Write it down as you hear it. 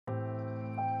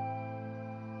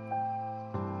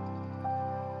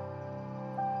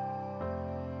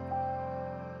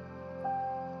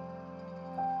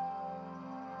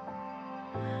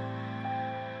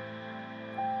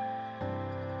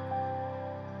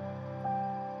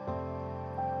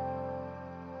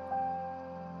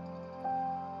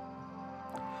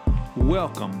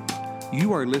Welcome.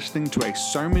 You are listening to a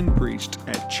sermon preached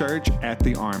at Church at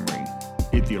the Armory.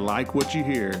 If you like what you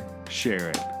hear, share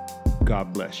it.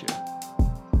 God bless you.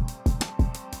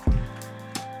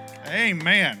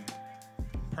 Amen.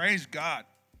 Praise God.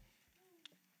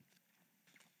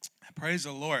 Praise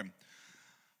the Lord.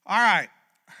 All right.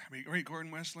 Are we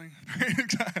recording, Wesley?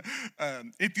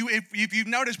 If you've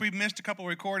noticed, we've missed a couple of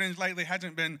recordings lately. It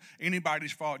hasn't been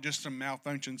anybody's fault, just some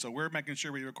malfunction. So we're making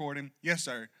sure we're recording. Yes,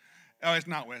 sir. Oh, it's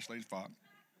not Wesley's fault.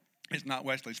 It's not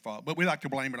Wesley's fault, but we like to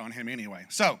blame it on him anyway.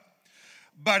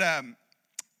 But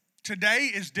today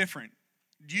is different.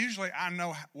 Usually I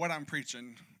know what I'm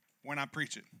preaching when I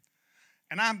preach it.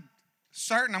 And I'm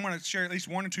certain I'm going to share at least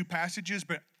one or two passages,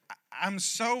 but I'm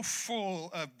so full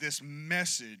of this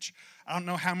message, I don't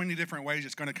know how many different ways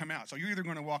it's going to come out. So you're either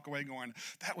going to walk away going,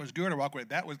 that was good, or walk away,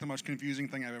 that was the most confusing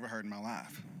thing I've ever heard in my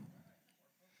life.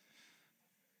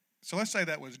 So let's say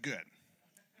that was good.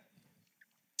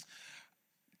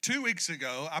 2 weeks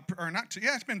ago,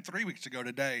 it's been 3 weeks ago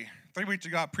today. 3 weeks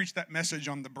ago, I preached that message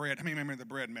on the bread. How many remember the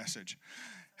bread message?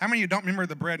 How many of you don't remember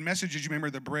the bread message? Did you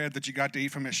remember the bread that you got to eat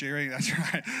from Miss Sherry? That's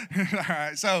right. All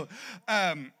right. So,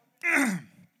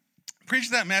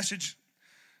 preached that message.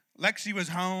 Lexi was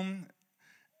home,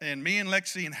 and me and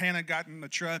Lexi and Hannah got in the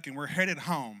truck, and we're headed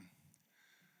home.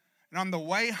 And on the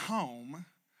way home,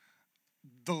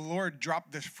 the Lord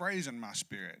dropped this phrase in my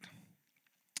spirit.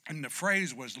 And the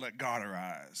phrase was, "Let God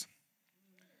arise."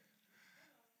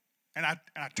 And I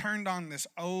turned on this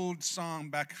old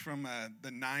song back from the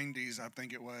 90s, I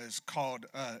think it was, called,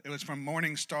 it was from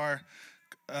Morning Star.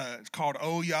 It's called,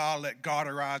 "Oh, Yah, Let God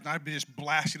Arise." And I'd just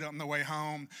blast it up on the way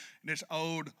home. And this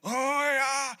old, "Oh,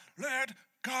 Yah, let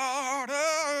God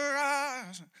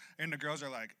arise." And the girls are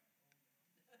like,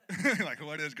 like,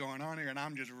 what is going on here? And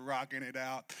I'm just rocking it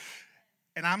out.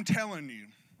 And I'm telling you,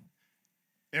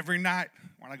 every night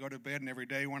when I go to bed and every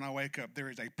day when I wake up, there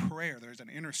is a prayer, there's an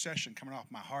intercession coming off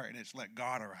my heart, and it's "Let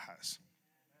God arise."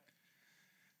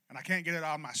 And I can't get it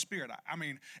out of my spirit.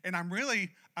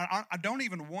 I don't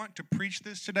even want to preach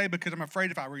this today because I'm afraid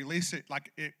if I release it,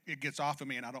 like it gets off of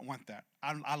me, and I don't want that.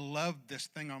 I love this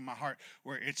thing on my heart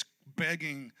where it's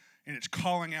begging and it's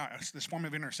calling out this form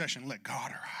of intercession, "Let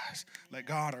God arise, let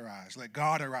God arise, let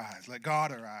God arise, let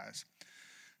God arise."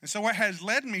 And so what has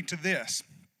led me to this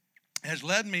has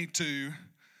led me to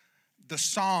the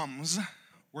Psalms,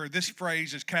 where this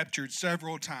phrase is captured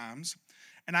several times.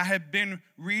 And I have been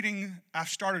I've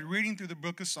started reading through the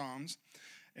book of Psalms.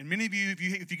 And many of you,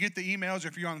 if you get the emails or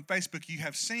if you're on Facebook, you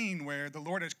have seen where the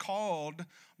Lord has called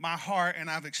my heart,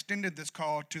 and I've extended this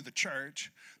call to the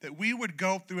church, that we would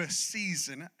go through a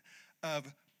season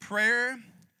of prayer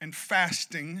and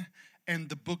fasting and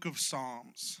the book of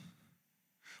Psalms.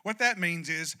 What that means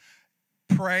is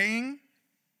praying,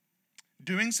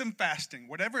 doing some fasting,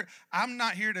 whatever. I'm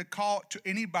not here to call to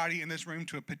anybody in this room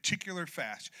to a particular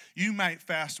fast. You might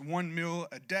fast one meal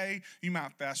a day. You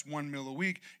might fast one meal a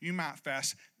week. You might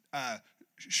fast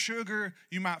sugar.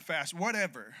 You might fast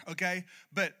whatever, okay?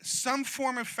 But some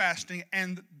form of fasting,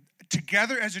 and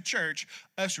together as a church,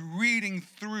 us reading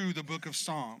through the book of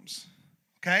Psalms,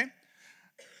 okay?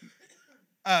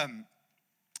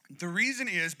 The reason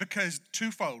is because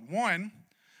twofold. One,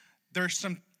 there's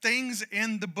some things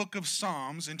in the book of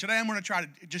Psalms, and today I'm going to try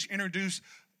to just introduce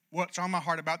what's on my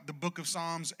heart about the book of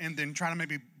Psalms, and then try to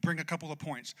maybe bring a couple of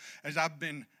points. As I've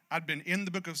been in the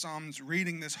book of Psalms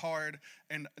reading this hard,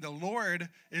 and the Lord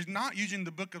is not using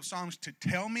the book of Psalms to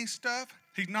tell me stuff.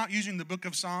 He's not using the book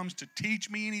of Psalms to teach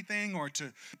me anything or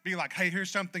to be like, hey, here's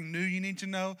something new you need to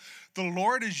know. The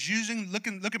Lord is using, look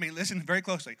at me, listen very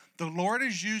closely. The Lord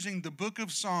is using the book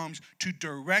of Psalms to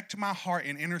direct my heart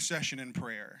in intercession and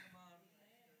prayer.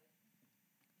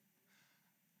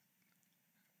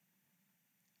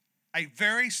 A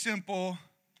very simple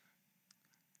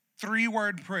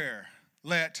 3-word prayer: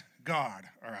 let God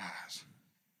arise.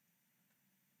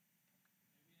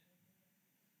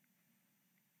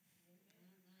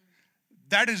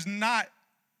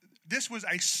 This was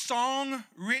a song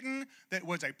written that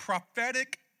was a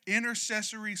prophetic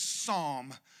intercessory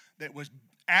psalm that was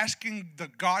asking the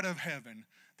God of heaven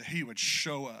that he would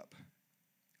show up.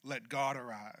 Let God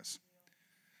arise.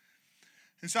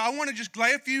 And so I want to just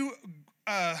lay a few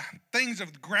things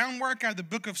of groundwork out of the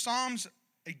book of Psalms.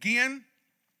 Again,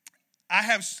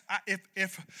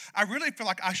 if I really feel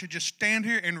like I should just stand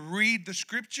here and read the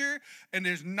scripture and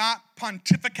there's not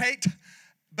pontificate,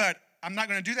 but I'm not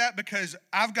going to do that because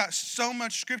I've got so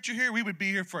much scripture here. We would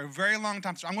be here for a very long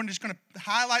time. So I'm just going to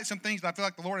highlight some things that I feel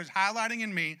like the Lord is highlighting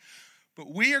in me. But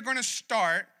we are going to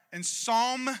start in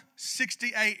Psalm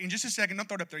 68 in just a second. Don't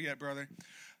throw it up there yet, brother.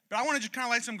 But I want to just kind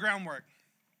of lay some groundwork.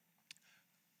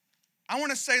 I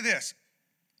want to say this.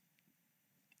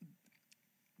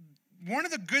 One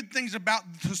of the good things about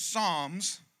the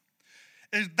Psalms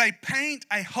is they paint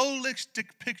a holistic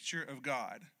picture of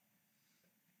God.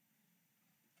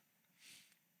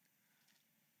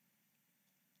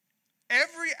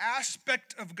 Every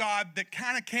aspect of God that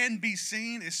kind of can be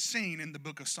seen is seen in the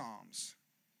book of Psalms.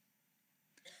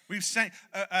 We've seen.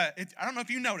 I don't know if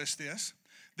you noticed this.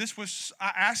 This was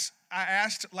I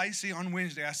asked Lacey on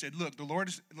Wednesday. I said, "Look, the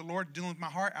Lord dealing with my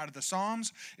heart out of the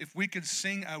Psalms. If we could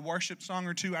sing a worship song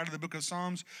or two out of the book of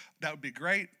Psalms, that would be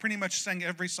great." Pretty much sang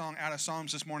every song out of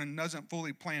Psalms this morning. Doesn't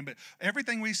fully plan, but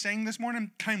everything we sang this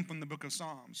morning came from the book of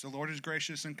Psalms. The Lord is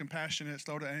gracious and compassionate,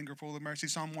 slow to anger, full of mercy.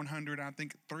 Psalm 100, I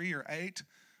think 3 or 8.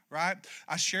 Right?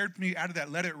 I shared with you out of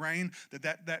that Let It Rain,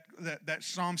 that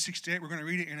Psalm 68, we're going to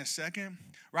read it in a second.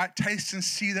 Right? Taste and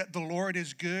see that the Lord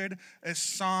is good. It's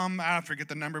Psalm, I forget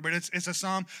the number, but it's a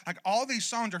Psalm. Like all these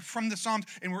songs are from the Psalms,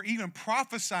 and we're even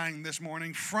prophesying this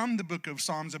morning from the book of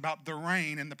Psalms about the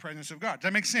rain and the presence of God. Does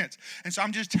that make sense? And so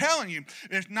I'm just telling you,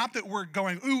 it's not that we're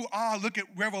going, ooh, ah, look at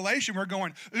Revelation. We're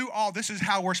going, ooh, ah, this is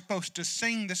how we're supposed to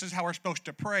sing. This is how we're supposed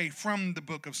to pray from the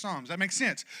book of Psalms. That makes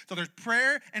sense. So there's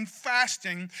prayer and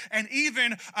fasting. And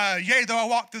even, yea, though I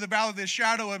walk through the valley of the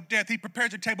shadow of death, he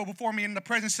prepares a table before me in the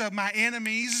presence of my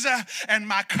enemies, and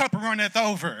my cup runneth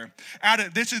over.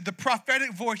 This is the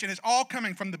prophetic voice, and it's all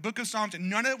coming from the book of Psalms, and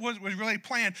none of it was really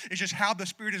planned. It's just how the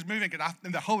Spirit is moving,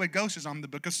 and the Holy Ghost is on the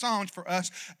book of Psalms for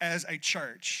us as a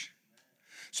church.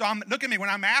 So look at me. When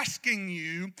I'm asking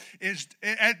you is,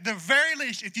 at the very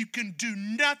least, if you can do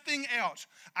nothing else,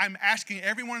 I'm asking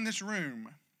everyone in this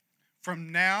room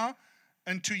from now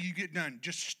until you get done,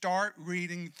 just start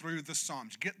reading through the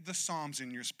Psalms. Get the Psalms in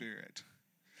your spirit.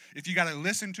 If you got to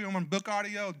listen to them on book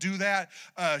audio, do that.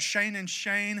 Shane and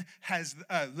Shane has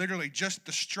literally just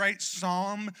the straight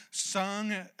psalm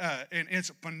sung, and it's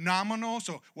phenomenal.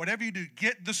 So whatever you do,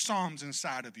 get the Psalms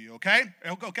inside of you, okay?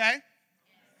 Okay?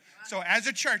 So as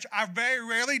a church, I very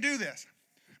rarely do this.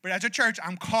 But as a church,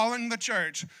 I'm calling the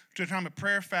church to a time of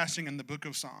prayer, fasting in the book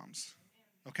of Psalms.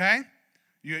 Okay?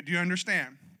 Do you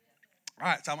understand? All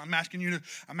right, so I'm asking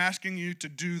you to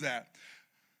do that.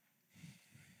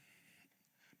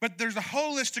 But there's a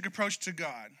holistic approach to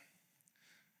God.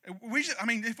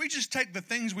 If we just take the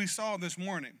things we saw this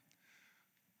morning,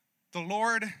 the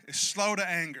Lord is slow to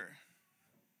anger.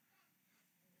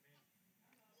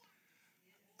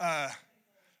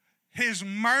 His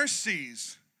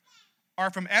mercies are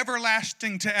from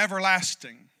everlasting to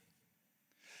everlasting.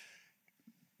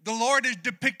 The Lord is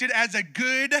depicted as a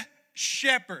good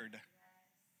shepherd.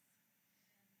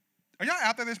 Are y'all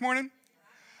out there this morning?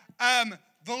 The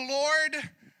Lord,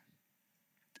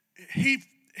 he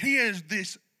is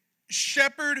this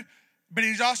shepherd, but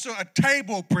he's also a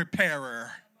table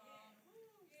preparer.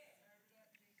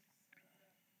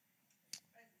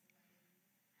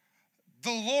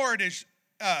 The Lord is,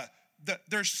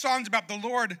 there's songs about the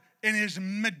Lord and his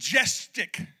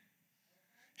majestic.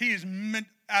 He is,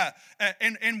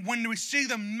 and when we see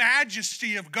the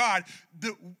majesty of God,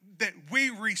 that we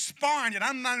respond, and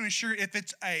I'm not even sure if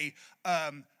it's a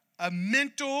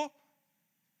mental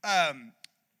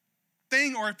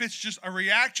thing or if it's just a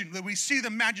reaction, that we see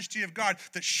the majesty of God,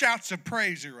 that shouts of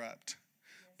praise erupt.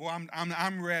 Well,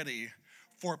 I'm ready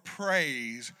for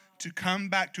praise to come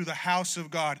back to the house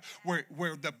of God, where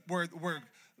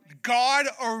God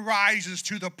arises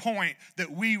to the point that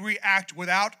we react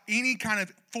without any kind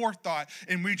of forethought,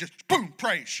 and we just, boom,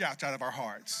 praise shouts out of our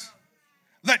hearts.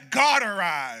 Let God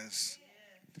arise.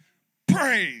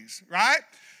 Praise, right?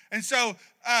 And so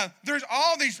there's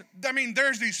all these,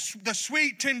 there's the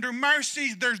sweet, tender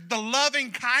mercies. There's the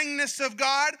loving kindness of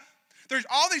God. There's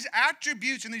all these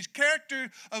attributes and these characters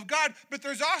of God, but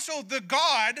there's also the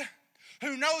God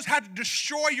who knows how to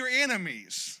destroy your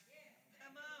enemies.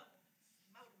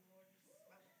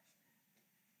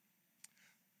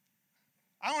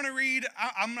 I want to read,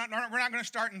 we're not going to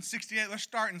start in 68. Let's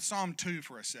start in Psalm 2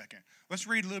 for a second. Let's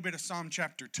read a little bit of Psalm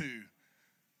chapter 2.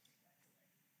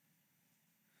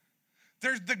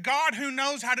 There's the God who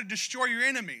knows how to destroy your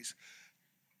enemies.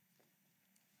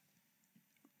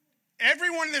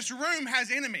 Everyone in this room has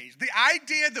enemies. The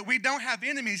idea that we don't have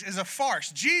enemies is a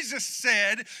farce. Jesus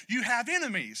said you have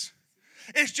enemies.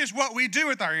 It's just what we do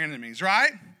with our enemies,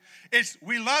 right?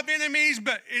 We love enemies,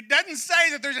 but it doesn't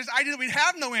say that there's this idea that we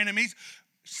have no enemies.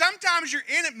 Sometimes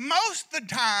most of the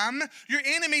time, your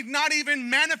enemy's not even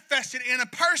manifested in a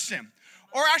person.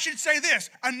 Or I should say this,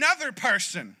 another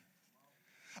person.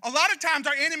 A lot of times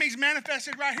our enemy's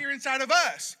manifested right here inside of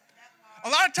us. A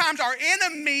lot of times our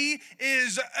enemy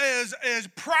is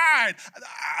pride.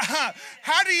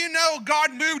 How do you know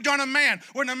God moved on a man?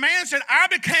 When a man said, I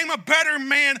became a better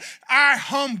man, I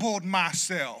humbled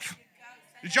myself.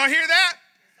 Did y'all hear that?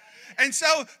 And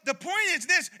so the point is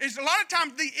this, is a lot of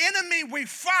times the enemy we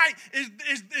fight is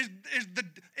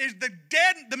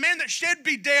the man that should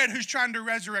be dead who's trying to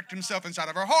resurrect himself inside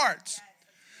of our hearts.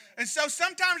 And so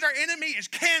sometimes our enemy is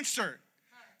cancer.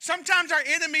 Sometimes our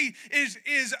enemy is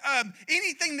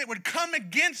anything that would come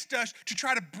against us to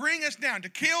try to bring us down, to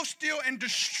kill, steal, and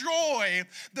destroy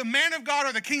the man of God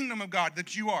or the kingdom of God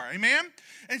that you are. Amen?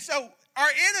 And so our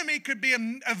enemy could be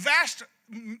a vast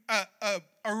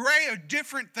array of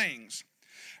different things.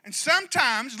 And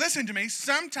sometimes, listen to me,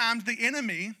 sometimes the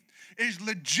enemy is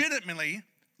legitimately,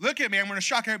 look at me, I'm going to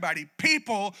shock everybody,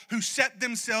 people who set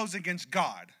themselves against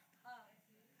God.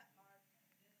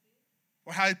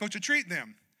 Or how you're supposed to treat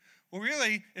them. Well,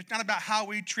 really, it's not about how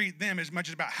we treat them as much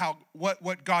as about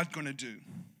what God's going to do.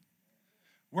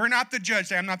 We're not the judge.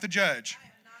 Say, I'm not the judge.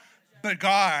 But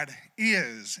God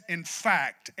is, in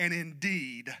fact and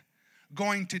indeed,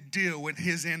 going to deal with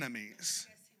his enemies.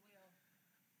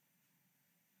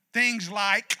 Things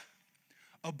like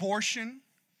abortion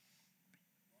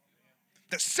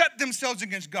that set themselves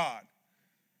against God.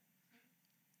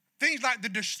 Things like the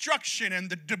destruction and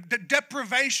the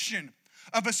deprivation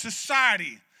of a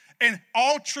society. And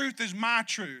all truth is my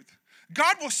truth.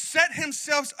 God will set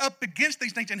himself up against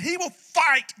these things and he will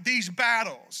fight these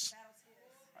battles.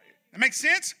 That makes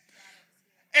sense?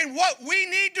 And what we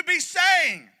need to be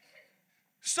saying,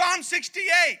 Psalm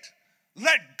 68,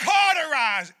 let God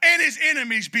arise and his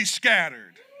enemies be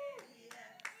scattered.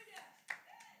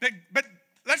 But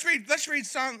let's read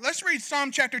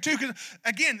Psalm chapter 2, because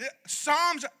again,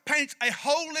 Psalms paints a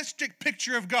holistic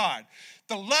picture of God.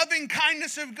 The loving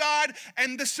kindness of God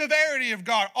and the severity of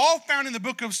God, all found in the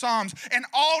book of Psalms, and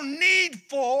all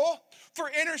needful for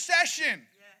intercession.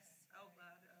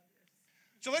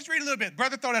 So let's read a little bit.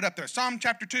 Brother, throw that up there. Psalm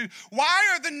chapter 2. Why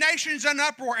are the nations in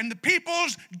uproar and the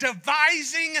peoples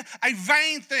devising a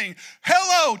vain thing?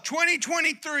 Hello,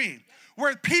 2023,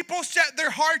 where people set their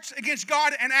hearts against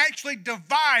God and actually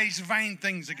devise vain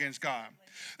things against God.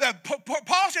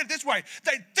 Paul said it this way,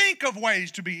 they think of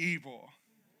ways to be evil.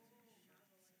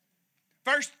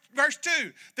 Verse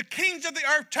 2, the kings of the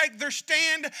earth take their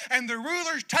stand and the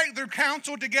rulers take their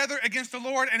counsel together against the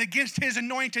Lord and against his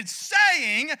anointed,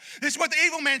 saying, this is what the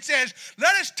evil man says,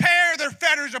 let us tear their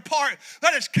fetters apart.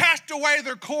 Let us cast away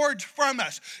their cords from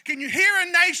us. Can you hear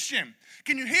a nation?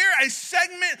 Can you hear a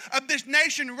segment of this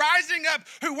nation rising up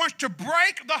who wants to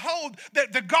break the hold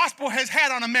that the gospel has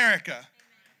had on America?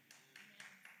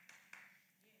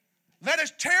 Let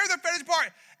us tear their fetters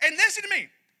apart. And listen to me.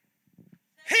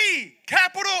 He,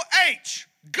 capital H,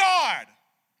 God,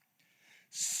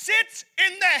 sits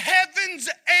in the heavens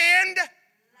and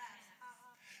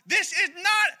this is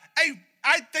not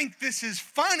I think this is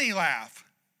funny laugh.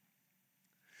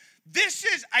 This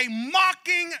is a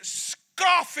mocking,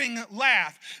 scoffing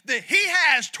laugh that he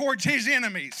has towards his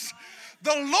enemies.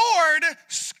 The Lord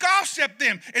scoffs at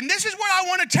them. And this is what I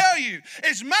want to tell you.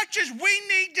 As much as we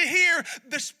need to hear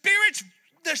the Spirit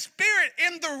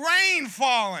in the rain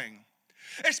falling,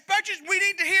 especially as we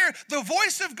need to hear the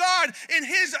voice of God in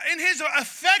his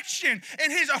affection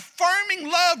and his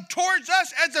affirming love towards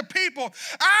us as a people.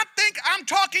 I think I'm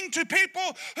talking to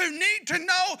people who need to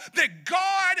know that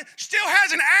God still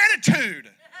has an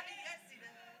attitude. Yes, he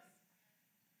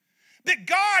does. That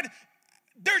God,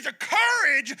 there's a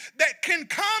courage that can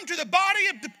come to the body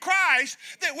of the Christ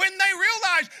that when they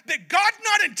realize that God's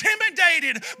not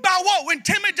intimidated by what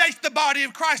intimidates the body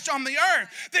of Christ on the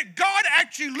earth, that God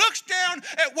actually looks down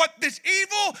at what this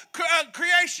evil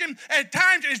creation at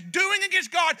times is doing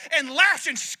against God and laughs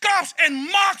and scoffs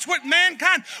and mocks what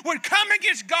mankind would come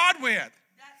against God with.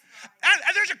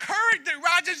 And there's a courage that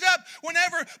rises up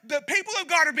whenever the people of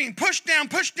God are being pushed down.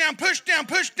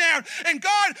 And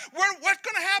God, what's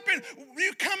going to happen?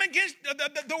 You come against,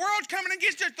 the world's coming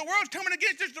against us. The world's coming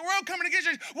against us. The world coming against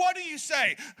us. What do you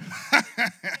say?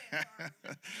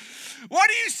 What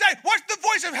do you say? What's the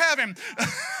voice of heaven?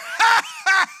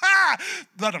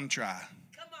 Let them try.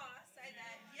 Come on, I say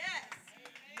that. Yes.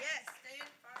 Yes, stand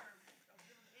firm.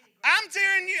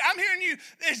 I'm hearing you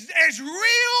as real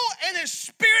and as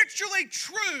spiritually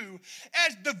true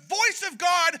as the voice of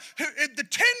God, who is the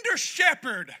tender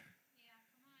shepherd.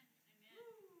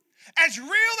 As real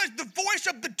as the voice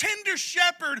of the tender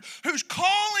shepherd who's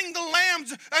calling the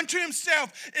lambs unto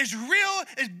himself, as real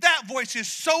as that voice is,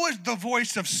 so is the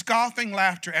voice of scoffing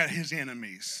laughter at his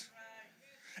enemies.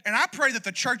 And I pray that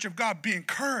the church of God be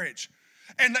encouraged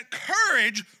and let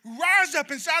courage rise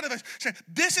up inside of us. Say,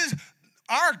 this is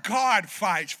Our God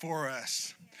fights for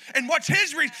us. And what's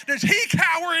his reason? Does he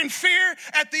cower in fear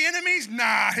at the enemies?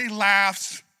 Nah, he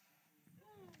laughs.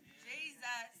 Jesus.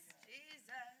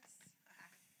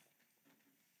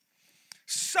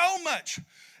 So much.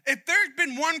 If there's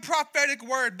been one prophetic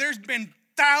word, there's been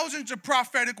thousands of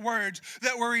prophetic words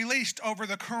that were released over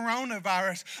the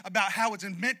coronavirus about how it's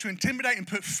meant to intimidate and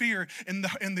put fear in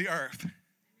the earth.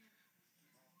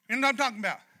 You know what I'm talking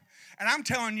about? And I'm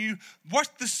telling you, what's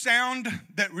the sound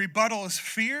that rebuttals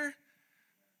fear?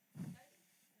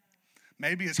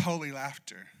 Maybe it's holy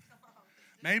laughter.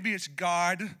 Maybe it's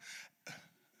God,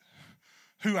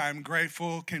 who I'm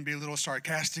grateful can be a little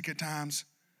sarcastic at times.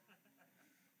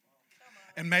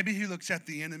 And maybe he looks at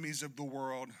the enemies of the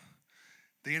world,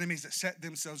 the enemies that set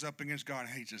themselves up against God,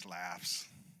 and he just laughs.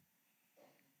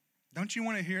 Don't you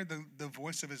want to hear the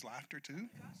voice of his laughter too?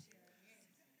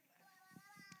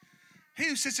 He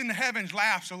who sits in the heavens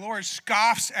laughs, the Lord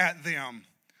scoffs at them.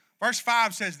 Verse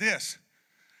 5 says this: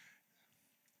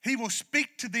 he will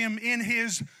speak to them in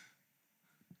his...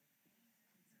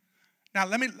 Now,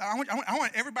 I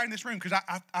want everybody in this room, because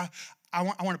I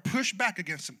want to push back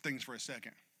against some things for a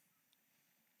second.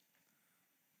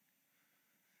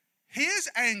 His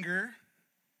anger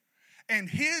and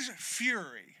his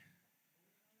fury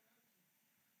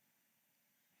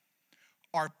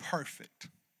are perfect,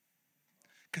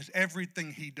 because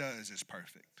everything he does is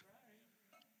perfect.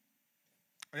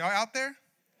 Are y'all out there?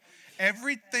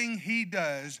 Everything he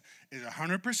does is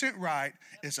 100% right,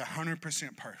 is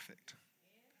 100% perfect.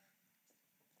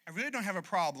 I really don't have a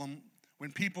problem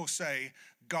when people say,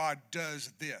 God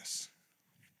does this.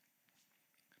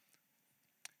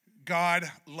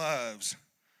 God loves.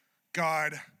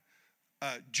 God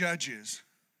judges.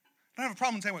 I don't have a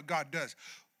problem saying what God does.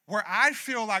 Where I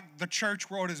feel like the church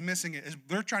world is missing it is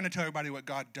they're trying to tell everybody what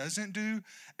God doesn't do,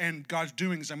 and God's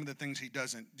doing some of the things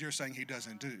you're saying he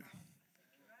doesn't do.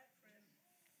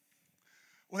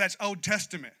 Well, that's Old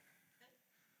Testament.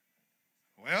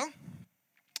 Well,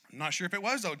 I'm not sure if it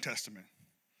was Old Testament.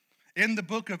 In the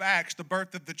book of Acts, the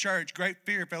birth of the church, great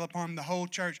fear fell upon the whole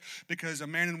church because a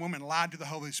man and woman lied to the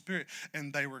Holy Spirit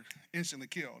and they were instantly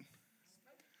killed.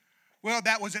 Well,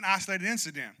 that was an isolated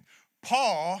incident.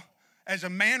 Paul, as a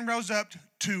man rose up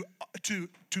to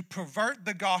pervert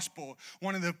the gospel,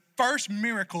 one of the first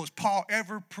miracles Paul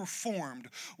ever performed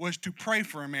was to pray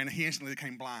for a man, and he instantly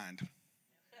became blind.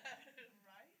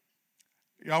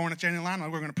 Y'all want to stand in line?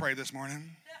 We're going to pray this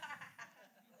morning.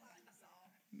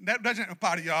 That doesn't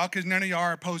apply to y'all because none of y'all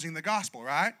are opposing the gospel,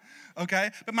 right?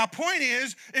 Okay? But my point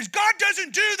is God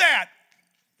doesn't do that.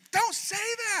 Don't say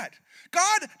that.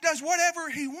 God does whatever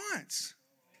he wants.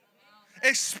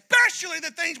 Especially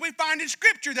the things we find in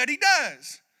Scripture that he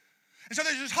does. And so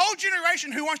there's this whole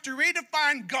generation who wants to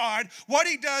redefine God, what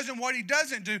he does and what he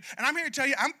doesn't do. And I'm here to tell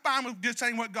you, I'm fine with just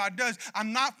saying what God does.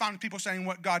 I'm not fine with people saying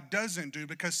what God doesn't do,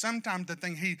 because sometimes the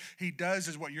thing he does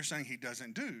is what you're saying he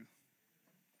doesn't do.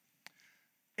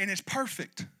 And it's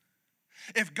perfect.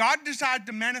 If God decides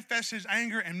to manifest his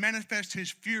anger and manifest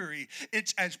his fury,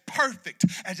 it's as perfect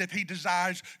as if he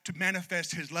desires to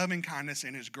manifest his loving kindness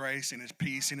and his grace and his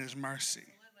peace and his mercy.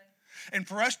 And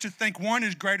for us to think one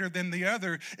is greater than the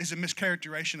other is a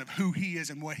mischaracterization of who he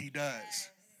is and what he does.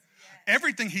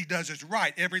 Everything he does is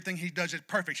right. Everything he does is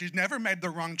perfect. He's never made the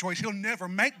wrong choice. He'll never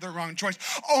make the wrong choice.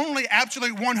 Only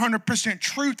absolute 100%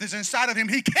 truth is inside of him.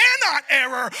 He cannot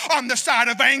err on the side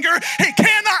of anger. He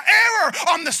cannot err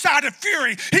on the side of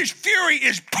fury. His fury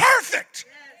is perfect.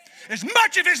 As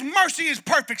much of his mercy is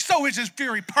perfect, so is his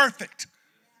fury perfect.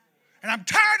 And I'm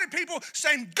tired of people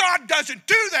saying God doesn't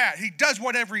do that. He does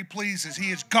whatever he pleases.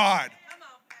 He is God.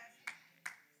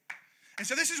 And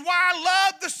so this is why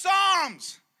I love the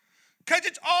Psalms. Because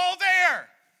it's all there.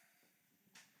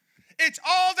 It's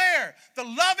all there. The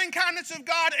loving kindness of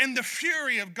God and the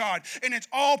fury of God. And it's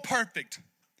all perfect.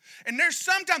 And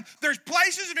there's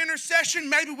places of intercession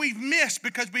maybe we've missed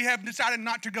because we have decided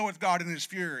not to go with God in his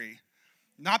fury.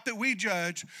 Not that we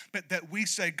judge, but that we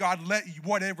say, God, let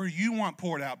whatever you want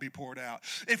poured out be poured out.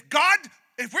 If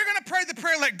we're going to pray the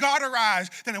prayer, let God arise,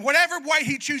 then in whatever way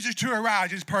he chooses to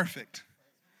arise is perfect.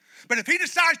 But if he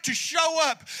decides to show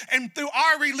up and through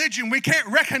our religion we can't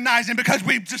recognize him because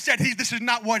we've just said this is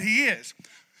not what he is.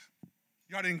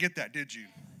 Y'all didn't get that, did you?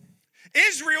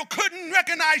 Israel couldn't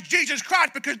recognize Jesus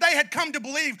Christ because they had come to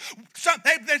believe.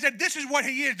 They said this is what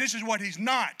he is, this is what he's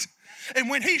not. And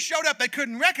when he showed up, they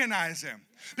couldn't recognize him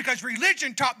because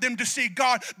religion taught them to see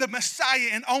God, the Messiah,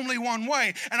 in only one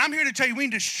way. And I'm here to tell you, we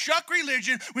need to shuck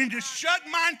religion. We need to shuck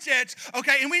mindsets,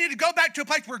 okay? And we need to go back to a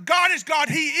place where God is God.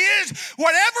 He is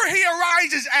whatever he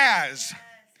arises as.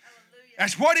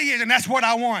 That's what he is, and that's what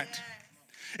I want.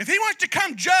 If he wants to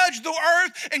come judge the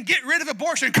earth and get rid of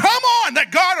abortion, come on,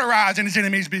 let God arise and his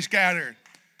enemies be scattered.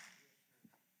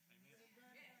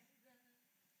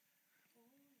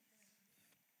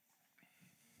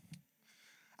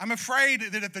 I'm afraid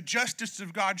that if the justice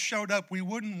of God showed up, we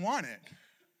wouldn't want it.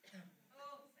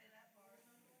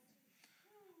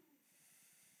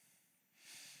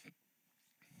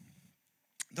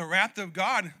 The wrath of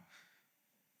God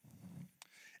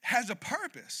has a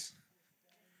purpose.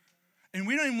 And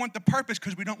we don't even want the purpose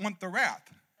because we don't want the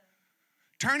wrath.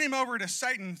 Turn him over to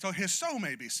Satan so his soul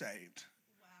may be saved.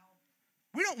 Wow.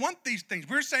 We don't want these things.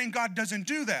 We're saying God doesn't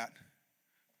do that.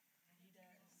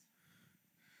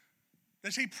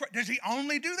 Does he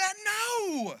only do that?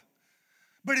 No.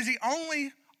 But is he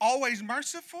only always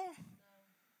merciful?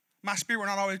 My spirit will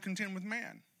not always contend with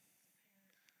man.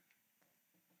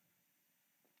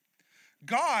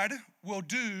 God will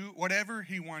do whatever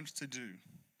he wants to do.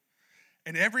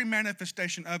 And every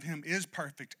manifestation of him is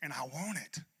perfect, and I want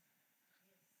it.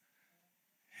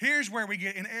 Here's where we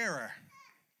get in error.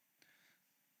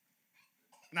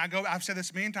 And I've said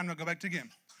this many times, I'll go back to it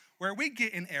again. Where we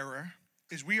get in error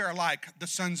is we are like the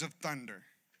sons of thunder.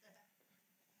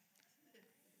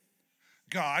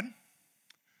 God,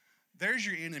 there's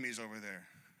your enemies over there.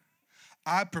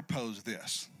 I propose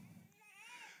this.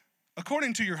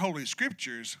 According to your holy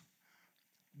scriptures,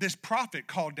 this prophet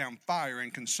called down fire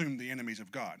and consumed the enemies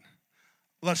of God.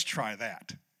 Let's try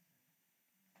that.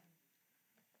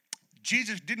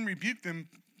 Jesus didn't rebuke them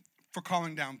for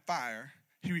calling down fire.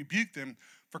 He rebuked them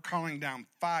for calling down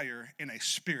fire in a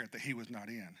spirit that he was not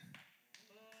in.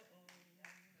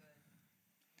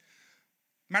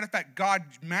 Matter of fact, God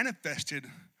manifested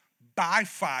by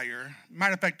fire.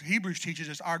 Matter of fact, Hebrews teaches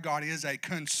us our God is a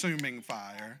consuming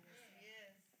fire.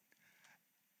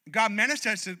 God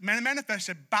manifested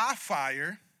by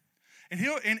fire, and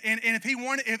if he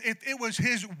wanted, if it was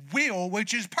his will,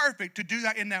 which is perfect, to do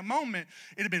that in that moment,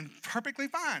 it'd have been perfectly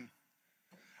fine.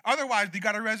 Otherwise, you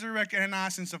got to resurrect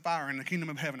Ananias and Sapphira, and the kingdom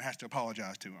of heaven has to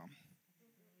apologize to him.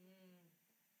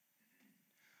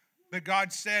 But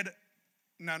God said,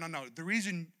 no. The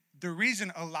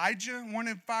reason Elijah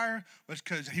wanted fire was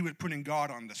because he was putting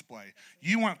God on display.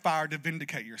 You want fire to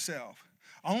vindicate yourself.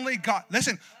 Only God.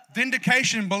 Listen,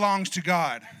 vindication belongs to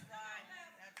God. That's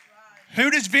right. Who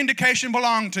does vindication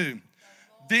belong to?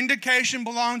 Vindication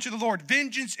belongs to the Lord.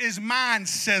 Vengeance is mine,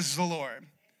 says the Lord.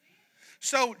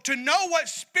 So to know what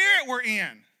spirit we're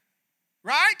in,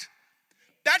 right?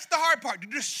 That's the hard part. To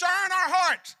discern our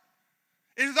heart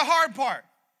is the hard part.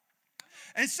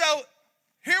 And so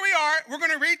here we are. We're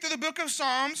going to read through the book of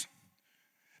Psalms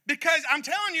because I'm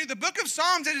telling you, the book of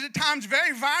Psalms is at times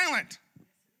very violent.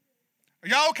 Are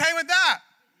y'all okay with that?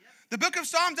 The book of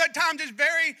Psalms at times is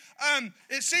very,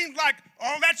 it seems like,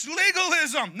 oh, that's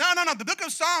legalism. No. The book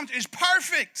of Psalms is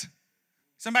perfect.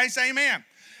 Somebody say amen.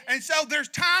 And so there's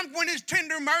times when his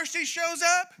tender mercy shows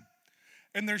up,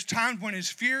 and there's times when his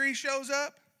fury shows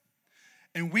up,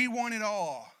 and we want it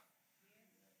all.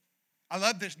 I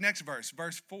love this next verse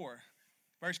 4,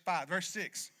 verse 5, verse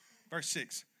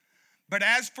 6. But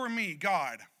as for me,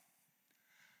 God,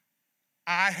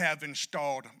 I have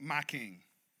installed my king.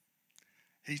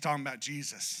 He's talking about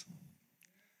Jesus.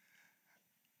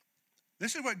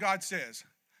 This is what God says.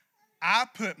 I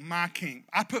put my king,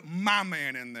 I put my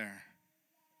man in there.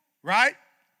 Right?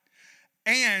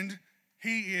 And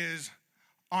he is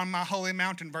on my holy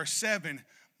mountain, verse 7.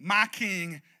 My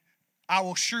king, I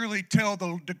will surely tell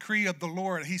the decree of the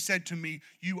Lord. He said to me,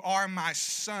 you are my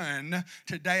son.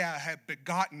 Today I have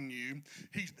begotten you.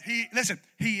 Listen,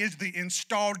 he is the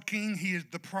installed king. He is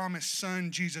the promised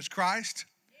son, Jesus Christ.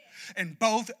 And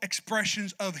both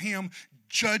expressions of him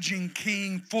judging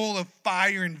king, full of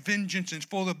fire and vengeance and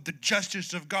full of the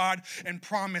justice of God, and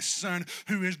promised son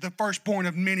who is the firstborn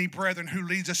of many brethren, who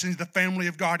leads us into the family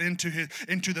of God, into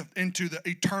the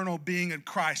eternal being of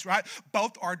Christ, right?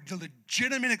 Both are the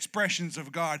legitimate expressions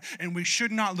of God, and we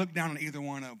should not look down on either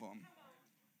one of them.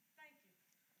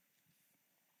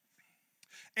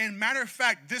 And matter of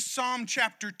fact, this Psalm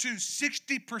chapter 2,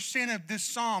 60% of this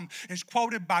psalm is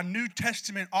quoted by New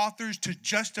Testament authors to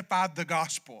justify the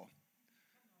gospel.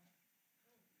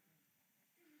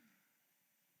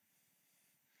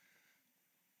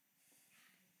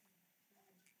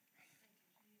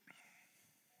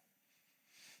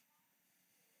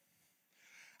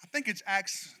 I think it's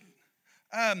Acts,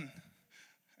 are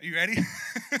you ready?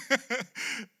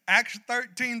 Acts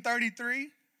 13:33.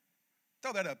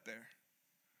 Throw that up there.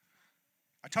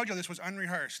 I told you this was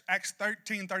unrehearsed. Acts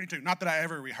 13:32. Not that I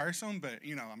ever rehearse them, but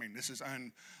this is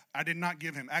I did not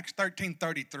give him. Acts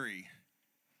 13:33.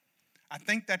 I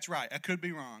think that's right. I could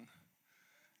be wrong.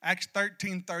 Acts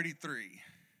 13:33.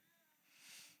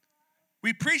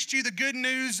 We preached to you the good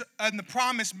news and the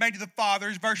promise made to the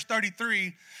fathers, verse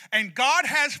 33. And God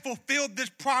has fulfilled this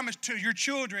promise to your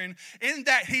children in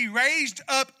that he raised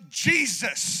up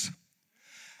Jesus.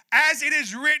 As it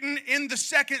is written in the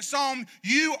second Psalm,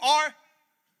 you are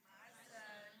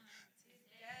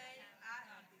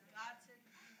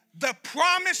the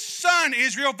promised son,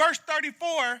 Israel. Verse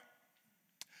 34.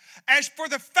 As for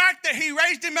the fact that he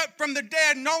raised him up from the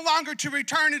dead, no longer to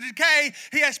return to decay,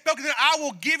 he has spoken that I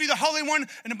will give you the Holy One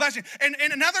and the blessing. And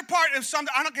in another part of Psalm,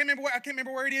 I can't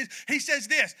remember where it is. He says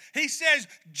this. He says,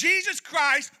 Jesus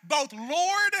Christ, both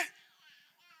Lord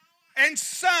and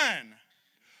Son,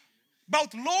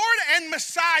 both Lord and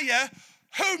Messiah,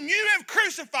 whom you have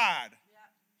crucified.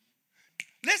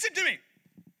 Listen to me.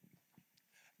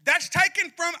 That's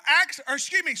taken from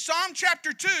Psalm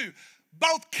chapter 2.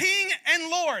 Both King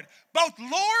and Lord, both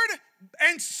Lord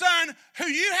and Son, who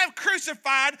you have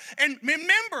crucified. And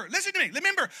remember, listen to me,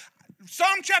 remember,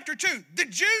 Psalm chapter 2, the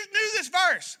Jews knew this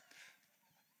verse.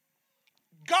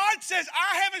 God says,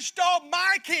 I have installed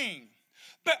my king.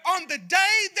 But on the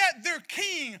day that their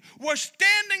king was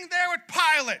standing there with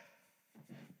Pilate,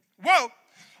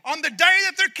 on the day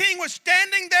that their king was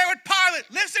standing there with Pilate,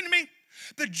 listen to me,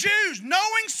 the Jews,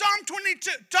 knowing Psalm 2,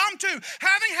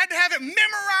 having had to have it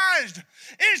memorized,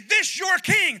 is this your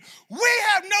king? We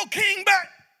have no king but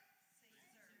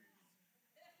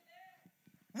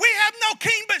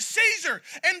Caesar.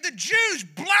 And the Jews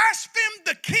blasphemed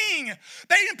the king.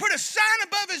 They even put a sign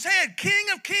above his head, King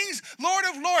of Kings, Lord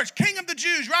of Lords, King of the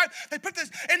Jews, right? They put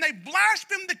this, and they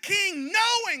blasphemed the king,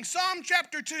 knowing Psalm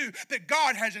chapter 2, that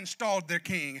God has installed their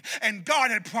king, and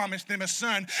God had promised them a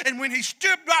son. And when he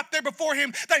stood right there before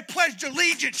him, they pledged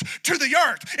allegiance to the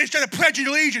earth instead of pledging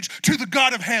allegiance to the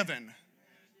God of heaven.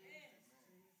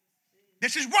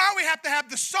 This is why we have to have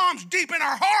the Psalms deep in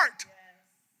our heart,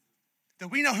 that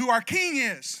we know who our king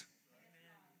is.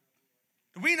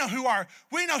 We know who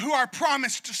our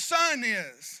promised son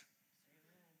is.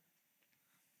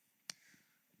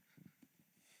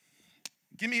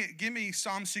 Give me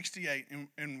Psalm 68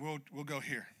 and we'll go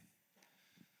here.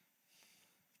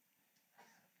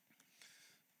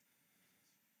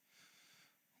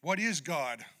 What is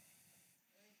God?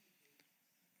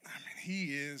 I mean,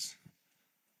 He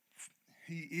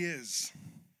is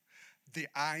the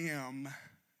I am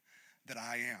that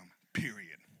I am,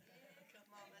 period.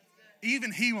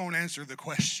 Even he won't answer the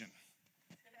question.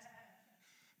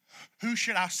 Who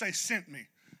should I say sent me?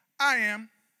 I am.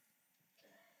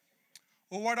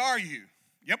 Well, what are you?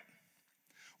 Yep.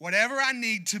 Whatever I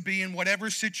need to be in whatever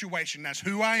situation, that's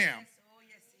who I am. Yes. Oh,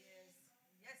 yes, he is.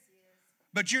 Yes, he is.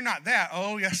 But you're not that.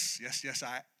 Oh, yes,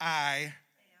 I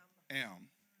am.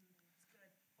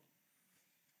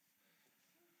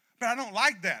 But I don't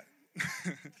like that.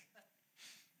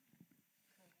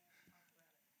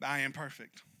 I am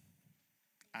perfect.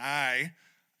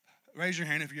 Raise your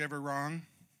hand if you're ever wrong.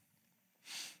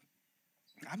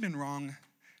 I've been wrong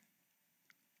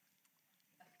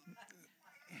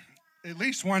at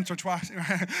least once or twice.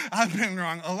 I've been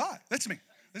wrong a lot. Listen.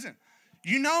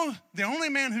 You know, the only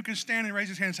man who can stand and raise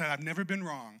his hand and say, I've never been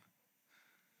wrong,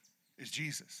 is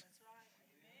Jesus.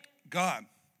 God.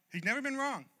 He's never been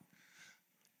wrong.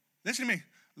 Listen to me.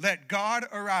 Let God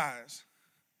arise.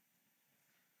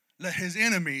 Let his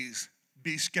enemies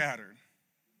be scattered.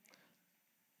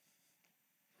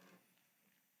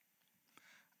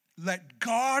 Let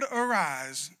God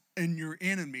arise and your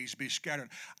enemies be scattered.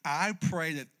 I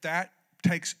pray that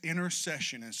takes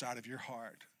intercession inside of your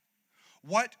heart.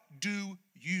 What do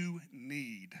you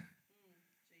need?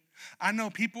 I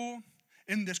know people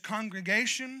in this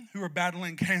congregation who are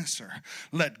battling cancer.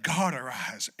 Let God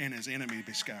arise and his enemy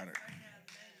be scattered.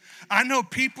 I know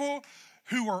people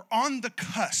who are on the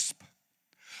cusp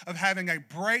of having a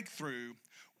breakthrough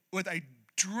with a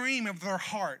dream of their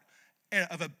heart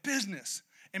of a business.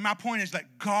 And my point is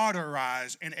that God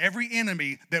arise and every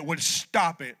enemy that would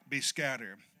stop it be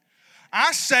scattered.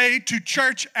 I say to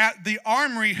church at the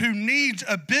Armory who needs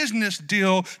a business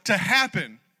deal to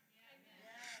happen,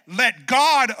 let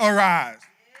God arise.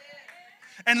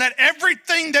 And let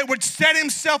everything that would set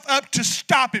himself up to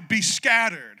stop it be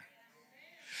scattered.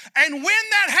 And when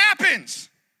that happens,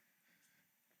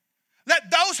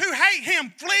 let those who hate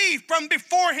him flee from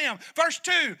before him. Verse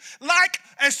 2, like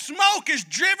as smoke is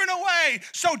driven away,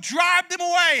 so drive them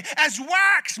away. As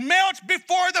wax melts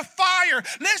before the fire.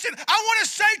 Listen, I want to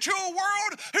say to a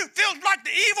world who feels like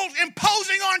the evil's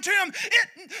imposing onto him,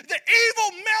 the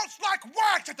evil melts like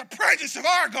wax at the presence of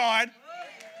our God.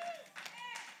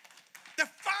 The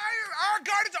fire, our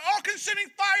God is an all-consuming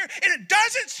fire, and it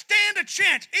doesn't stand a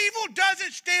chance. Evil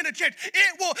doesn't stand a chance.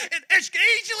 It will, as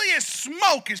easily as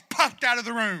smoke is puffed out of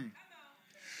the room.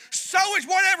 so is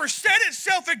whatever set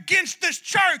itself against this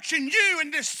church and you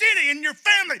and this city and your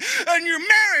family and your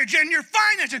marriage and your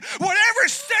finances. Whatever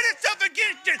set itself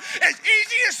against it, as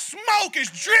easy as smoke is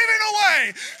driven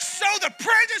away, so the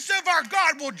presence of our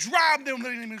God will drive them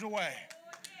enemies away.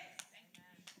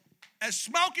 As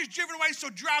smoke is driven away, so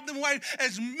drive them away.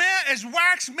 As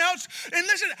wax melts. And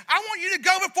listen, I want you to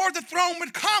go before the throne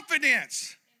with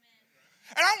confidence.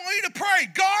 And I want you to pray,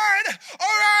 God,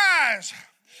 arise.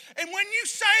 And when you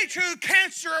say to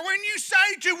cancer, or when you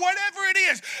say to whatever it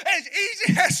is, as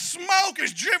easy as smoke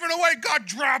is driven away, God,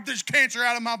 drive this cancer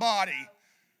out of my body.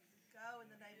 Go in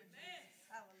the name of Jesus.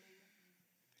 Hallelujah.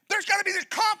 There's got to be this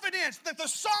confidence that the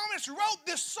psalmist wrote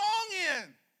this song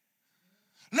in.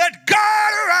 Let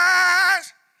God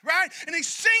arise, right? And he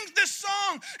sings this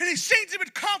song, and he sings it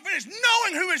with confidence,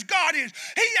 knowing who his God is.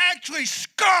 He actually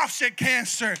scoffs at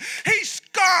cancer. He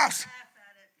scoffs.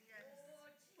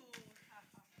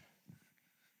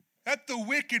 Let the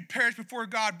wicked perish before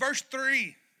God. Verse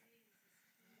 3.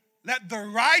 Let the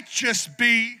righteous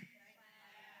be.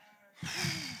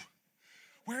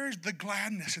 Where is the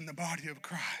gladness in the body of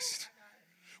Christ?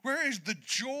 Where is the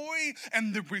joy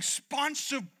and the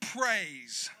responsive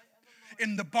praise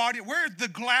in the body? Where is the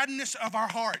gladness of our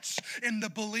hearts in the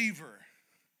believer?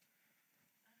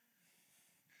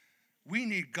 We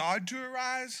need God to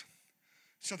arise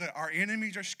so that our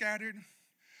enemies are scattered,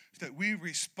 so that we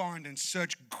respond in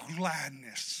such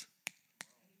gladness,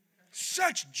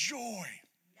 such joy.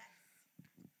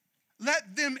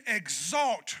 Let them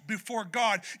exalt before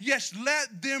God. Yes,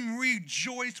 let them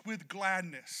rejoice with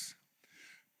gladness.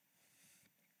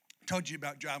 I told you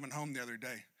about driving home the other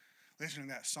day, listening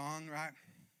to that song, right?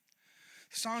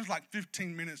 The song's like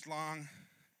 15 minutes long.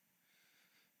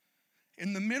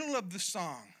 In the middle of the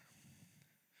song,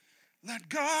 let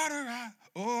God arise.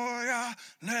 Oh, yeah,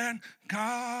 let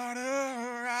God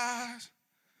arise.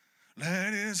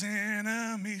 Let his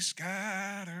enemies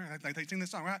scatter. Like they sing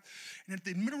this song, right? And at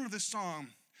the middle of the song,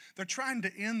 they're trying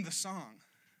to end the song.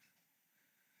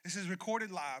 This is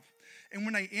recorded live. And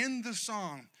when they end the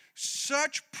song,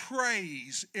 such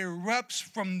praise erupts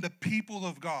from the people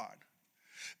of God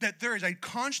that there is a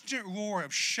constant roar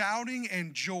of shouting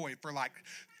and joy for like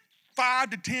 5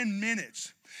 to 10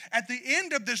 minutes. At the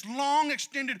end of this long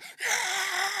extended,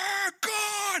 yeah,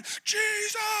 God,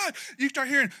 Jesus, you start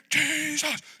hearing,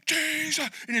 Jesus, Jesus,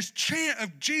 and this chant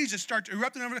of Jesus starts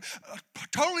erupting over,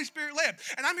 totally spirit-led.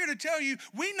 And I'm here to tell you,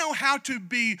 we know how to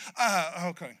be,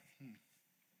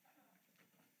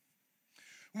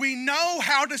 We know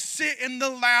how to sit in the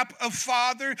lap of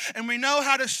Father, and we know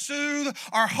how to soothe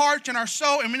our hearts and our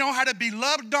soul, and we know how to be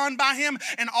loved on by Him,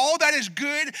 and all that is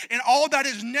good and all that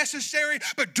is necessary.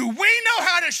 But do we know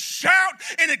how to shout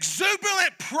in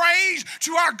exuberant praise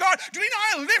to our God? Do we know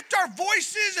how to lift our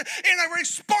voices in a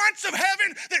response of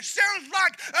heaven that sounds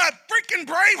like a freaking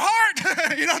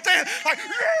Braveheart? You know what I'm saying? Like,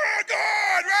 yeah,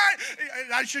 God, right?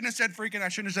 I shouldn't have said freaking. I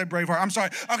shouldn't have said Braveheart. I'm sorry.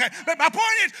 Okay, but my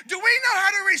point is, do we know how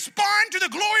to respond to the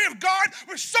glory of God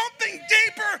with something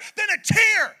deeper than a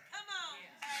tear?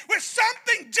 With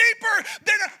something deeper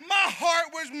than my heart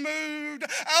was moved.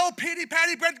 Oh, pity,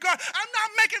 patty, bread, God. I'm not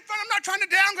making fun. I'm not trying to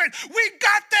downgrade. We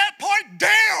got that point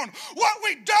down. What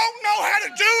we don't know how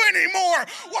to do anymore,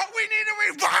 what we need a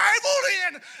revival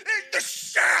in, is the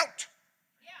shout.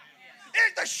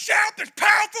 Is the shout that's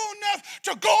powerful enough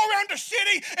to go around the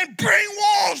city and bring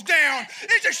walls down.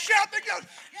 It's a shout that goes,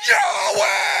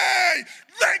 Yahweh,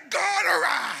 let God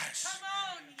arise. Come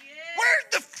on, yeah. Where's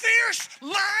the fierce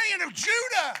lion of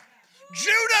Judah?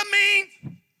 Judah means,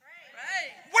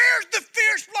 Right. where's the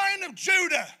fierce lion of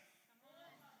Judah?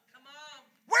 Come on.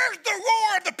 Where's the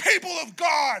roar of the people of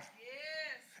God?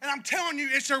 Yes. And I'm telling you,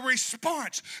 it's a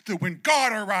response that when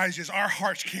God arises, our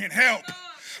hearts can't help.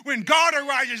 When God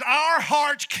arises, our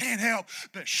hearts can't help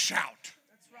but shout.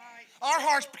 That's right. Our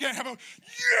hearts can't help but,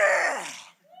 yeah!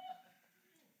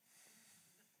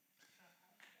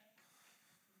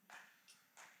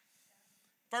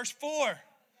 Verse 4.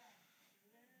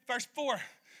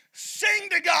 Sing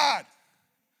to God.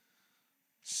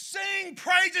 Sing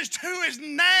praises to His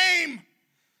name.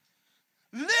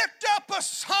 Lift up a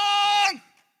song.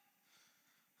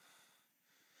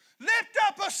 Lift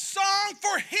up a song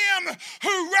for Him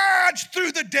who rides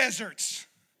through the deserts,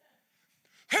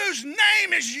 whose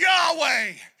name is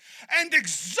Yahweh, and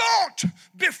exalt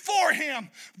before Him.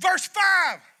 Verse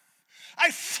 5,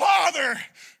 a father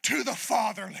to the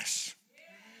fatherless.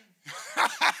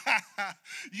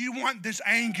 You want this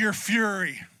anger,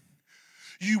 fury.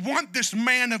 You want this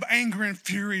man of anger and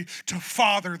fury to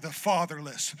father the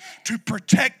fatherless, to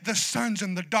protect the sons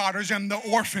and the daughters and the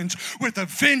orphans with a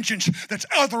vengeance that's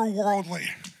otherworldly.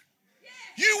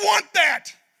 You want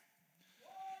that.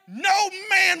 No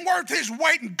man worth his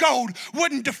weight in gold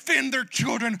wouldn't defend their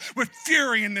children with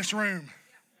fury in this room.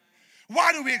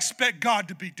 Why do we expect God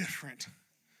to be different?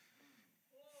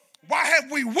 Why have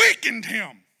we weakened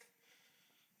him?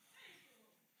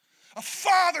 A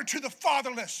father to the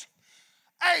fatherless,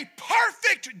 a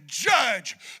perfect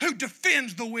judge who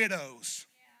defends the widows.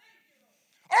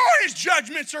 All his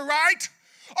judgments are right.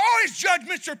 All his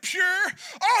judgments are pure.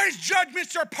 All his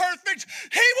judgments are perfect.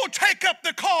 He will take up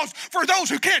the cause for those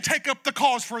who can't take up the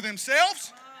cause for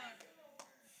themselves.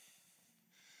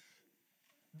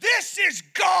 This is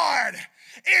God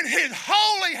in his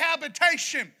holy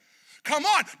habitation. Come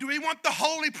on, do we want the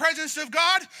holy presence of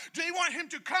God? Do we want him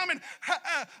to come and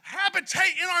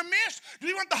habitate in our midst? Do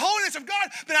we want the holiness of God?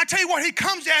 Then I tell you what he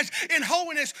comes as in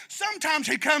holiness. Sometimes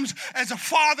he comes as a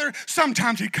father.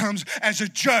 Sometimes he comes as a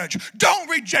judge. Don't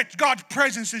reject God's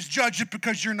presence as judge just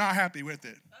because you're not happy with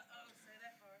it.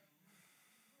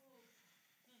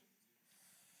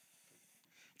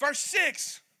 Verse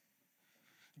 6,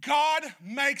 God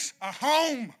makes a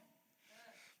home.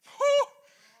 Whew.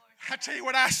 I tell you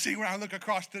what I see when I look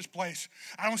across this place.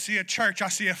 I don't see a church, I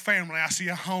see a family, I see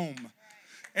a home.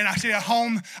 And I see a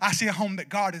home that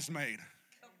God has made.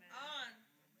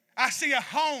 I see a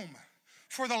home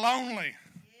for the lonely.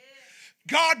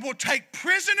 God will take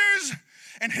prisoners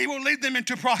and he will lead them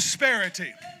into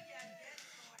prosperity.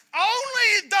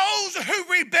 Only those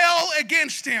who rebel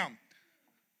against him.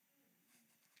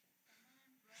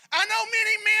 I know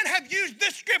many men have used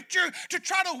this scripture to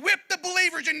try to whip the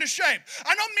believers into shape.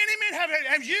 I know many men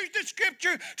have used this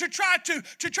scripture to try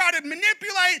to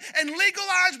manipulate and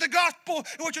legalize the gospel,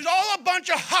 which is all a bunch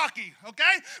of hockey,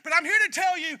 okay? But I'm here to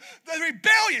tell you, the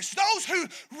rebellious, those who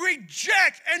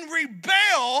reject and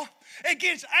rebel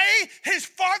against his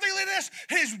fatherliness,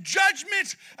 his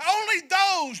judgments, only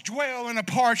those dwell in a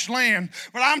parched land.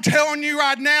 But I'm telling you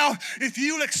right now, if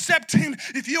you'll accept him,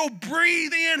 if you'll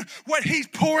breathe in what he's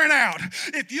pouring out,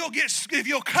 if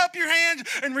you'll cup your hands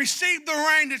and receive the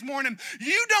rain this morning,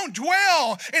 you don't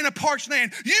dwell in a parched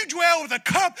land. You dwell with a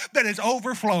cup that is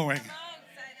overflowing.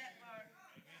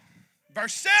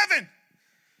 Verse 7.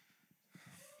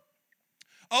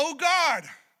 Oh God,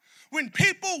 when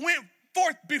people went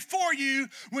forth before you,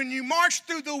 when you marched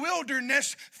through the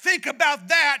wilderness, think about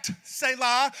that,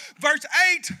 Selah. Verse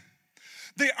 8,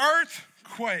 the earth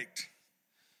quaked.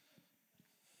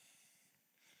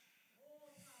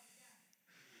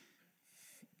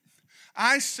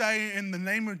 I say in the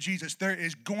name of Jesus, there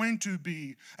is going to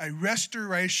be a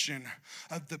restoration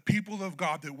of the people of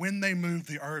God that when they move,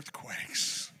 the earth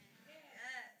quakes.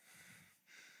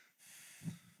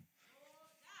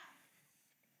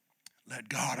 Let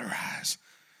God arise.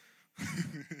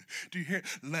 Do you hear?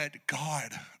 Let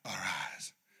God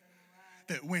arise.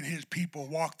 That when his people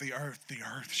walk the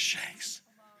earth shakes.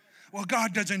 Well,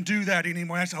 God doesn't do that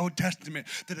anymore. That's the Old Testament.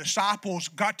 The disciples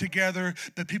got together,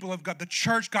 the people of God, the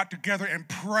church got together and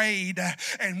prayed,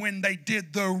 and when they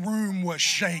did, the room was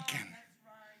shaken.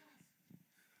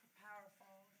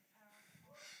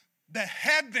 The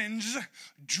heavens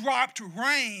dropped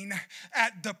rain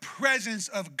at the presence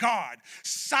of God.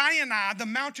 Sinai, the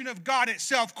mountain of God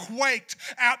itself, quaked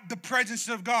at the presence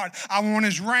of God. I want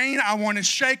his rain. I want his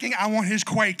shaking. I want his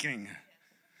quaking.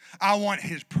 I want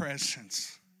his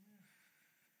presence.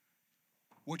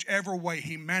 Whichever way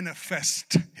he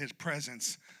manifests his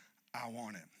presence, I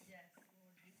want it.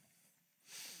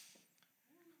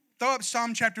 Throw up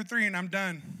Psalm chapter 3 and I'm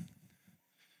done.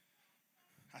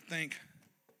 I think.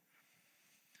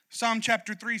 Psalm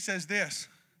chapter 3 says this,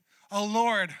 "O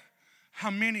Lord, how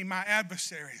many my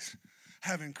adversaries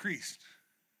have increased."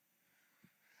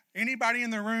 Anybody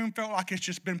in the room felt like it's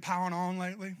just been piling on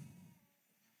lately?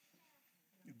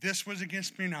 This was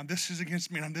against me, now this is against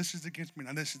me, now this is against me,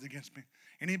 now this is against me.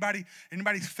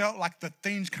 Anybody felt like the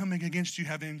things coming against you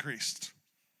have increased?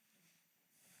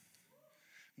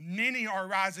 Many are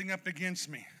rising up against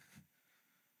me.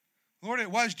 Lord,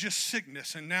 it was just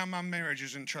sickness, and now my marriage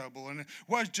is in trouble. And it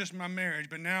was just my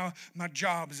marriage, but now my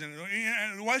job is in.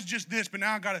 It was just this, but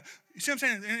now I got to. You see what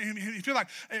I'm saying? You feel like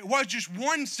it was just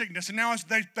one sickness, and now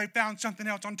they found something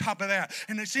else on top of that.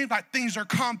 And it seems like things are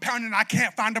compounding, and I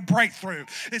can't find a breakthrough.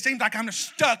 It seems like I'm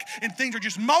stuck, and things are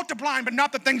just multiplying, but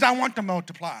not the things I want to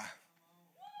multiply.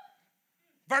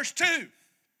 Verse 2.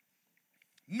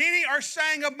 Many are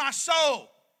saying of my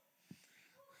soul,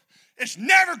 it's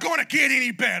never going to get any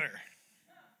better.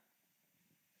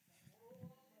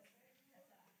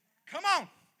 Come on.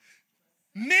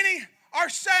 Many are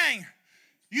saying,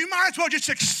 you might as well just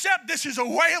accept this as a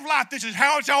way of life. This is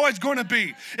how it's always going to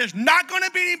be. It's not going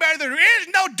to be any better. There is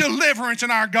no deliverance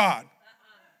in our God.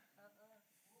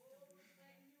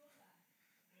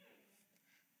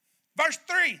 Verse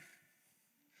 3.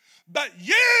 But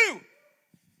you,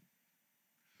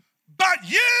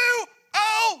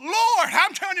 oh Lord.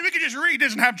 I'm telling you, we could just read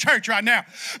this and have church right now.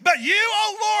 But you,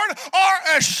 oh Lord,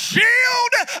 are a shield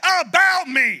about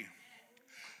me.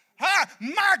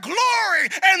 My glory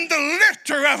and the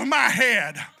lifter of my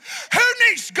head. Who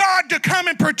needs God to come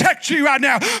and protect you right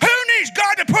now? Who needs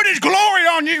God to put his glory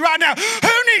on you right now?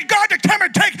 Who needs God to come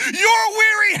and take your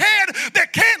weary head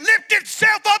that can't lift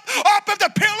itself up off of the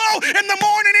pillow in the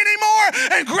morning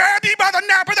anymore and grab you by the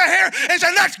nape of the hair and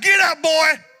say, let's get up,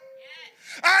 boy.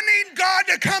 I need God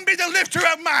to come be the lifter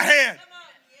of my head.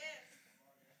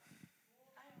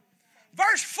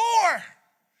 Verse 4.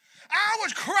 I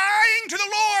was crying to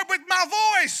the Lord with my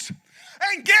voice.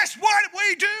 And guess what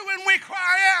we do when we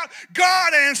cry out?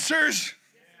 God answers.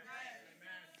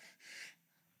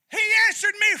 He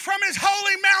answered me from his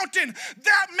holy mountain,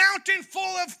 that mountain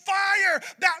full of fire,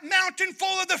 that mountain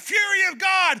full of the fury of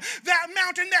God, that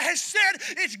mountain that has set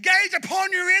its gaze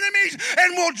upon your enemies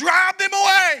and will drive them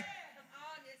away.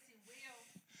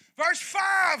 Verse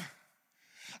 5,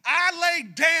 I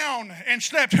laid down and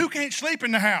slept. Who can't sleep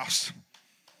in the house?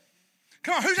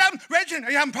 Come on, who's having, Reggie,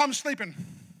 are you having problems sleeping?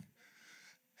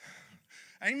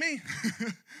 Ain't me.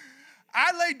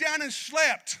 I laid down and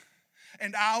slept,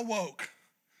 and I awoke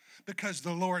because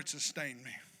the Lord sustained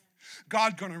me.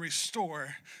 God's going to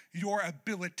restore your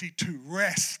ability to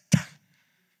rest.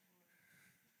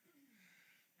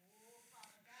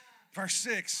 Verse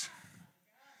 6,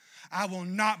 I will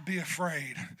not be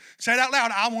afraid. Say it out loud,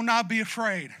 I will not be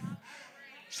afraid.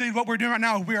 See, what we're doing right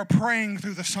now, we are praying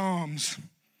through the Psalms.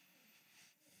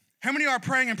 How many are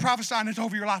praying and prophesying this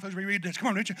over your life as we read this? Come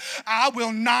on, Richard. I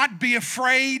will not be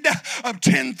afraid of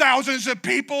 10,000s of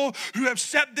people who have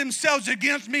set themselves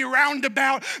against me round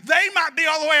about. They might be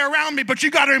all the way around me, but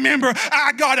you got to remember,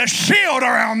 I got a shield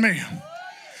around me.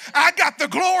 I got the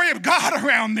glory of God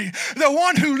around me. The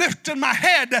one who lifted my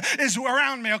head is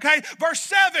around me, okay? Verse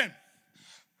 7.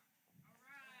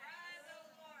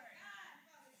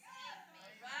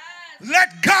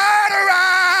 Let God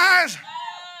arise.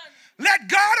 Let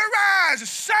God arise.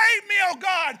 Save me, oh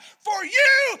God, for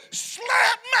you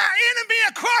slapped my enemy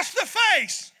across the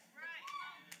face.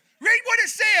 Read what it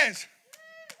says.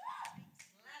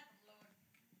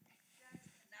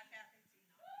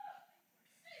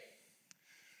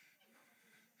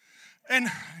 And,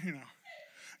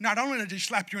 not only did he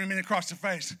slap your enemy across the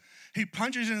face, he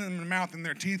punches them in the mouth and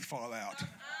their teeth fall out.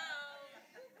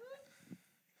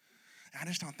 I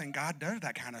just don't think God does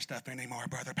that kind of stuff anymore,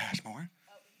 Brother Passmore.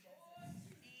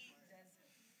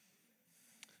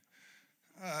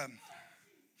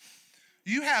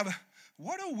 You have,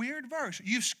 what a weird verse.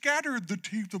 You've scattered the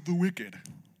teeth of the wicked.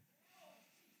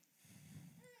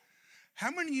 How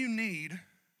many you need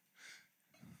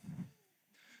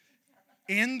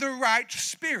in the right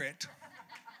spirit,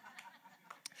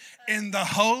 in the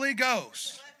Holy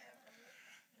Ghost?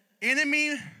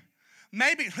 Enemy,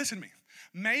 maybe, listen to me,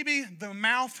 maybe the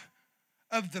mouth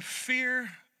of the fear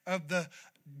of the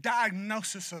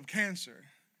diagnosis of cancer.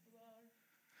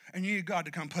 And you need God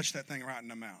to come punch that thing right in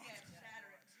the mouth.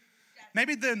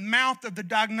 Maybe the mouth of the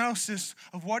diagnosis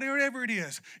of whatever it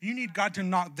is, you need God to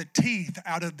knock the teeth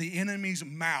out of the enemy's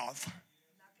mouth.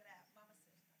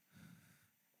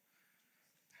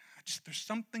 There's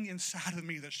something inside of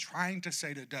me that's trying to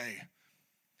say today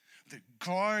that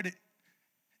God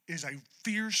is a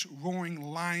fierce, roaring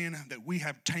lion that we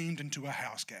have tamed into a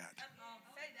house cat.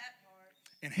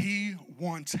 And he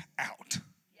wants out.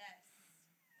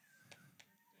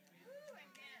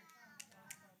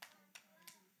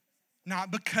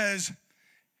 Not because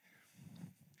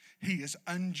he is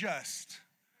unjust,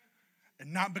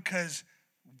 and not because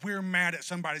we're mad at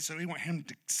somebody, so we want him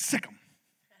to sick them.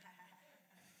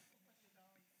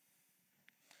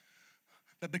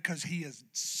 But because he is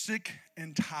sick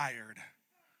and tired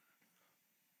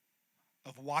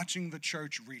of watching the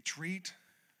church retreat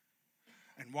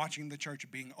and watching the church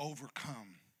being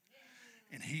overcome.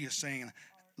 And he is saying,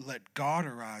 let God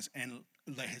arise and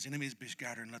let his enemies be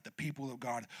scattered, and let the people of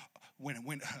God,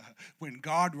 when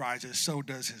God rises, so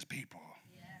does his people.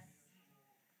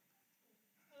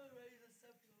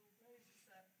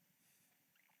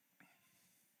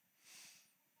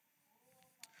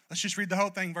 Let's just read the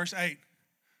whole thing, verse 8.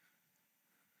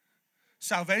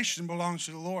 Salvation belongs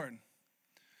to the Lord.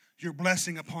 Your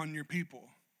blessing upon your people.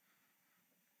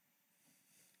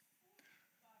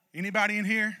 Anybody in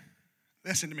here?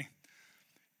 Listen to me.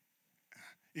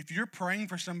 If you're praying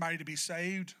for somebody to be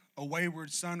saved, a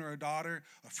wayward son or a daughter,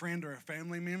 a friend or a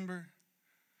family member,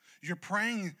 you're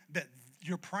praying that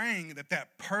you're praying that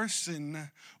that person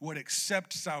would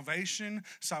accept salvation.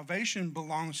 Salvation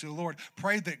belongs to the Lord.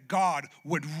 Pray that God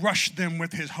would rush them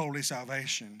with his holy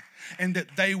salvation and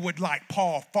that they would, like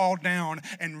Paul, fall down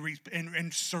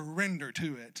and surrender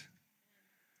to it.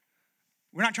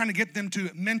 We're not trying to get them to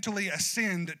mentally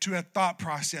ascend to a thought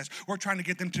process. We're trying to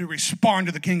get them to respond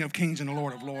to the King of Kings and the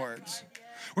Lord of Lords.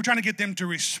 We're trying to get them to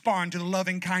respond to the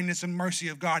loving kindness and mercy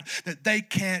of God that they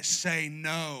can't say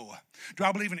no. Do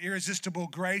I believe in irresistible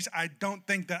grace? I don't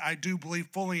think that I do believe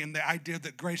fully in the idea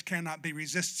that grace cannot be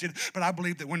resisted, but I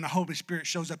believe that when the Holy Spirit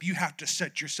shows up, you have to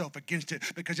set yourself against it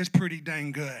because it's pretty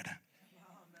dang good.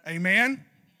 Amen?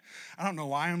 I don't know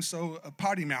why I'm so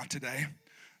potty mouth today.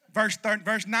 Verse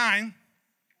 9.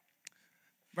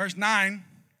 Verse 9.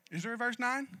 Is there a verse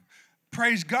 9?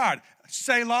 Praise God.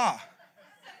 Selah.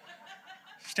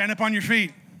 Stand up on your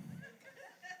feet.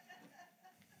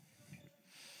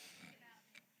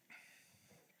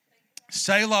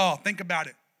 Selah. Think about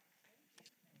it.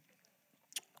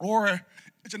 Or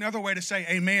it's another way to say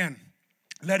amen.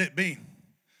 Let it be.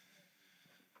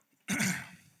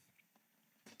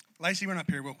 Lacey, run up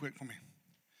here real quick for me.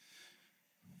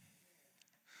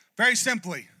 Very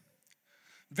simply,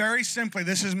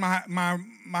 this is my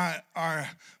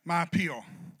appeal.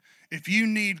 If you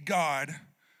need God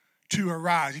to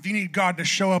arise, if you need God to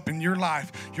show up in your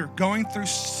life, you're going through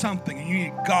something and you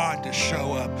need God to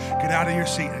show up, get out of your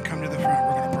seat and come to the front.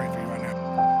 We're going to pray.